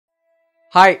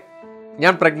Hi,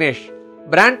 ഞാൻ Prajnesh.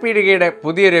 Brand പീഡികയുടെ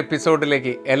പുതിയൊരു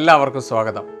എപ്പിസോഡിലേക്ക് എല്ലാവർക്കും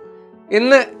സ്വാഗതം.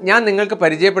 ഇന്ന് ഞാൻ നിങ്ങൾക്ക്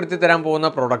പരിചയപ്പെടുത്തി തരാൻ പോകുന്ന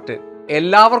പ്രോഡക്റ്റ്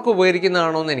എല്ലാവർക്കും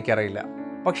ഉപകരിക്കുന്നതാണോ എന്ന് എനിക്കറിയില്ല.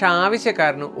 പക്ഷെ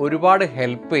ആവശ്യക്കാരന് ഒരുപാട്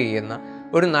ഹെൽപ്പ് ചെയ്യുന്ന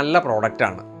ഒരു നല്ല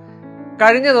പ്രോഡക്റ്റാണ്.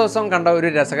 കഴിഞ്ഞ ദിവസം കണ്ട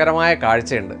ഒരു രസകരമായ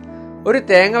കാഴ്ചയുണ്ട്. ഒരു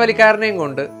തേങ്ങ വലിക്കാരനെയും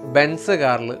കൊണ്ട് ബെൻസ്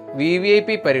കാറിൽ VVIP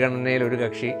പരിഗണനയിൽ ഒരു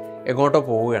കക്ഷി എങ്ങോട്ടോ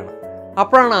പോവുകയാണ്.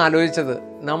 അപ്പോഴാണ് ആലോചിച്ചത്,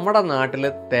 നമ്മുടെ നാട്ടിൽ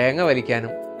തേങ്ങ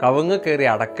വലിക്കാനും കവുങ്ങ് കയറി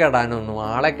അടക്കയിടാനൊന്നും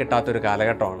ആളെ കിട്ടാത്തൊരു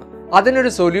കാലഘട്ടമാണ്. അതിനൊരു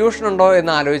സൊല്യൂഷൻ ഉണ്ടോ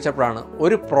എന്ന് ആലോചിച്ചപ്പോഴാണ്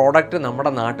ഒരു പ്രോഡക്റ്റ്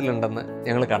നമ്മുടെ നാട്ടിലുണ്ടെന്ന്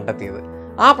ഞങ്ങൾ കണ്ടെത്തിയത്.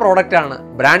 ആ പ്രോഡക്റ്റാണ്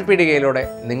ബ്രാൻഡ് പീഡികയിലൂടെ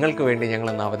നിങ്ങൾക്ക് വേണ്ടി ഞങ്ങൾ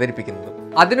ഇന്ന് അവതരിപ്പിക്കുന്നത്.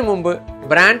 അതിനു മുമ്പ്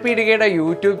ബ്രാൻഡ് പീഡികയുടെ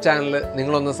യൂട്യൂബ് ചാനൽ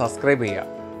നിങ്ങളൊന്ന് സബ്സ്ക്രൈബ് ചെയ്യുക.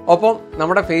 ഒപ്പം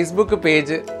നമ്മുടെ ഫേസ്ബുക്ക്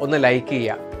പേജ് ഒന്ന് ലൈക്ക്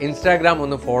ചെയ്യുക, ഇൻസ്റ്റാഗ്രാം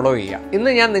ഒന്ന് ഫോളോ ചെയ്യുക.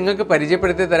 ഇന്ന് ഞാൻ നിങ്ങൾക്ക്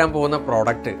പരിചയപ്പെടുത്തി തരാൻ പോകുന്ന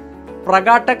പ്രോഡക്റ്റ്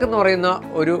പ്രകാടെക് എന്ന് പറയുന്ന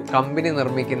ഒരു കമ്പനി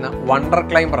നിർമ്മിക്കുന്ന വണ്ടർ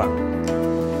ക്ലൈംബറാണ്.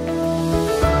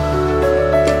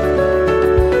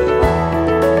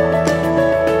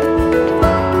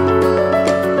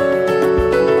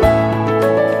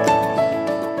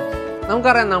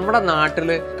 നമുക്കറിയാം, നമ്മുടെ നാട്ടിൽ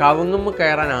കവുങ്ങുമ്മ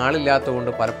കയറാൻ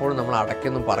ആളില്ലാത്തതുകൊണ്ട് പലപ്പോഴും നമ്മൾ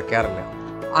അടയ്ക്കൊന്നും പറിക്കാറില്ല.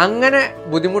 അങ്ങനെ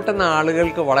ബുദ്ധിമുട്ടുന്ന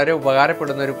ആളുകൾക്ക് വളരെ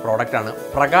ഉപകാരപ്പെടുന്ന ഒരു പ്രോഡക്റ്റാണ്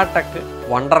പ്രകാടെക്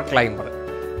വണ്ടർ ക്ലൈംബർ.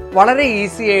 വളരെ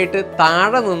ഈസി ആയിട്ട്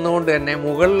താഴെ നിന്നുകൊണ്ട് തന്നെ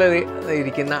മുകളിൽ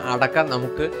ഇരിക്കുന്ന അടക്ക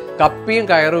നമുക്ക് കപ്പിയും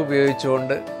കയറും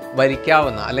ഉപയോഗിച്ചുകൊണ്ട്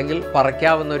വലിക്കാവുന്ന അല്ലെങ്കിൽ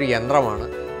പറിക്കാവുന്ന ഒരു യന്ത്രമാണ്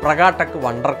പ്രകാടെക്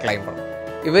വണ്ടർ ക്ലൈംബർ.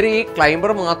 ഇവർ ഈ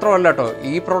ക്ലൈംബർ മാത്രമല്ല കേട്ടോ,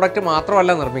 ഈ പ്രോഡക്റ്റ്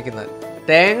മാത്രമല്ല നിർമ്മിക്കുന്നത്,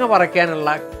 തേങ്ങ പറിക്കാനുള്ള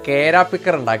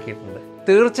കേരാപ്പിക്കർ ഉണ്ടാക്കിയിട്ടുണ്ട്.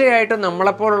 തീർച്ചയായിട്ടും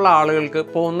നമ്മളെപ്പോലുള്ള ആളുകൾക്ക്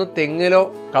ഇപ്പോൾ ഒന്ന് തെങ്ങിലോ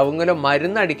കവുങ്ങിലോ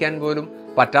മരുന്നടിക്കാൻ പോലും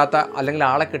പറ്റാത്ത അല്ലെങ്കിൽ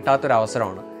ആളെ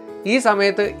കിട്ടാത്തൊരവസരമാണ്. ഈ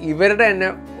സമയത്ത് ഇവരുടെ തന്നെ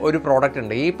ഒരു പ്രോഡക്റ്റ്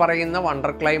ഉണ്ട്. ഈ പറയുന്ന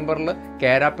വണ്ടർ ക്ലൈംബറിൽ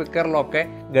കേരാപ്പിക്കറിലൊക്കെ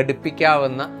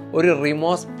ഘടിപ്പിക്കാവുന്ന ഒരു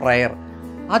റിമോ സ്പ്രെയർ.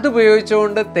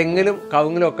 അതുപയോഗിച്ചുകൊണ്ട് തെങ്ങിലും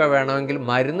കവുങ്ങിലും ഒക്കെ വേണമെങ്കിൽ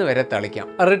മരുന്ന് വരെ തളിക്കാം.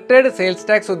 Retired sales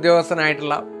tax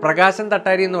ഉദ്യോഗസ്ഥനായിട്ടുള്ള Prakashan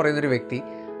Thattari എന്ന് പറയുന്നൊരു വ്യക്തി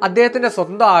അദ്ദേഹത്തിൻ്റെ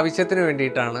സ്വന്തം ആവശ്യത്തിന്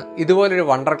വേണ്ടിയിട്ടാണ് ഇതുപോലൊരു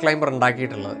വണ്ടർ ക്ലൈംബർ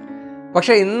ഉണ്ടാക്കിയിട്ടുള്ളത്.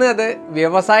 പക്ഷേ ഇന്ന് അത്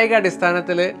വ്യാവസായിക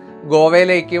അടിസ്ഥാനത്തിൽ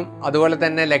ഗോവയിലേക്കും അതുപോലെ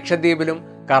തന്നെ ലക്ഷദ്വീപിലും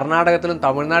കർണാടകത്തിലും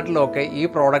തമിഴ്നാട്ടിലും ഒക്കെ ഈ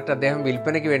പ്രോഡക്റ്റ് അദ്ദേഹം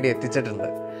വിൽപ്പനയ്ക്ക് വേണ്ടി എത്തിച്ചിട്ടുണ്ട്.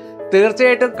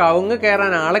 തീർച്ചയായിട്ടും കവുങ്ങ്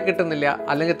കയറാൻ ആളെ കിട്ടുന്നില്ല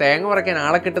അല്ലെങ്കിൽ തേങ്ങ പറിക്കാൻ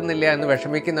ആളെ കിട്ടുന്നില്ല എന്ന്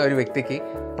വിഷമിക്കുന്ന ഒരു വ്യക്തിക്ക്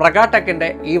പ്രകാടെക്കിൻ്റെ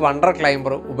ഈ വണ്ടർ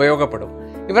ക്ലൈംബർ ഉപയോഗപ്പെടും.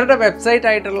 ഇവരുടെ വെബ്സൈറ്റ്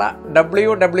ആയിട്ടുള്ള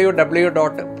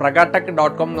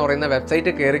www.prakatech.com എന്ന് പറയുന്ന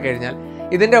വെബ്സൈറ്റ് കയറി കഴിഞ്ഞാൽ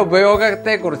ഇതിൻ്റെ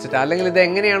ഉപയോഗത്തെക്കുറിച്ചിട്ട് അല്ലെങ്കിൽ ഇത്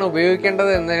എങ്ങനെയാണ്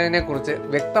ഉപയോഗിക്കേണ്ടത് എന്നതിനെക്കുറിച്ച്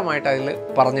വ്യക്തമായിട്ട് അതിൽ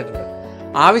പറഞ്ഞിട്ടുണ്ട്.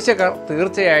 ആവശ്യക്കാർ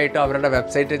തീർച്ചയായിട്ടും അവരുടെ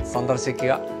വെബ്സൈറ്റ്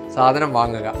സന്ദർശിക്കുക, സാധനം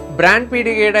വാങ്ങുക. ബ്രാൻഡ്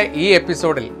പീഡികയുടെ ഈ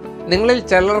എപ്പിസോഡിൽ നിങ്ങളിൽ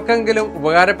ചിലർക്കെങ്കിലും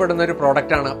ഉപകാരപ്പെടുന്ന ഒരു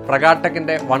പ്രോഡക്റ്റാണ്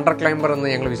പ്രകാടെക്കിൻ്റെ വണ്ടർ ക്ലൈംബർ എന്ന്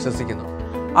ഞങ്ങൾ വിശ്വസിക്കുന്നു.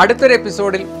 അടുത്തൊരു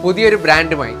എപ്പിസോഡിൽ പുതിയൊരു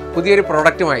ബ്രാൻഡുമായി പുതിയൊരു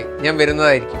പ്രോഡക്റ്റുമായി ഞാൻ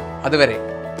വരുന്നതായിരിക്കും. അതുവരെ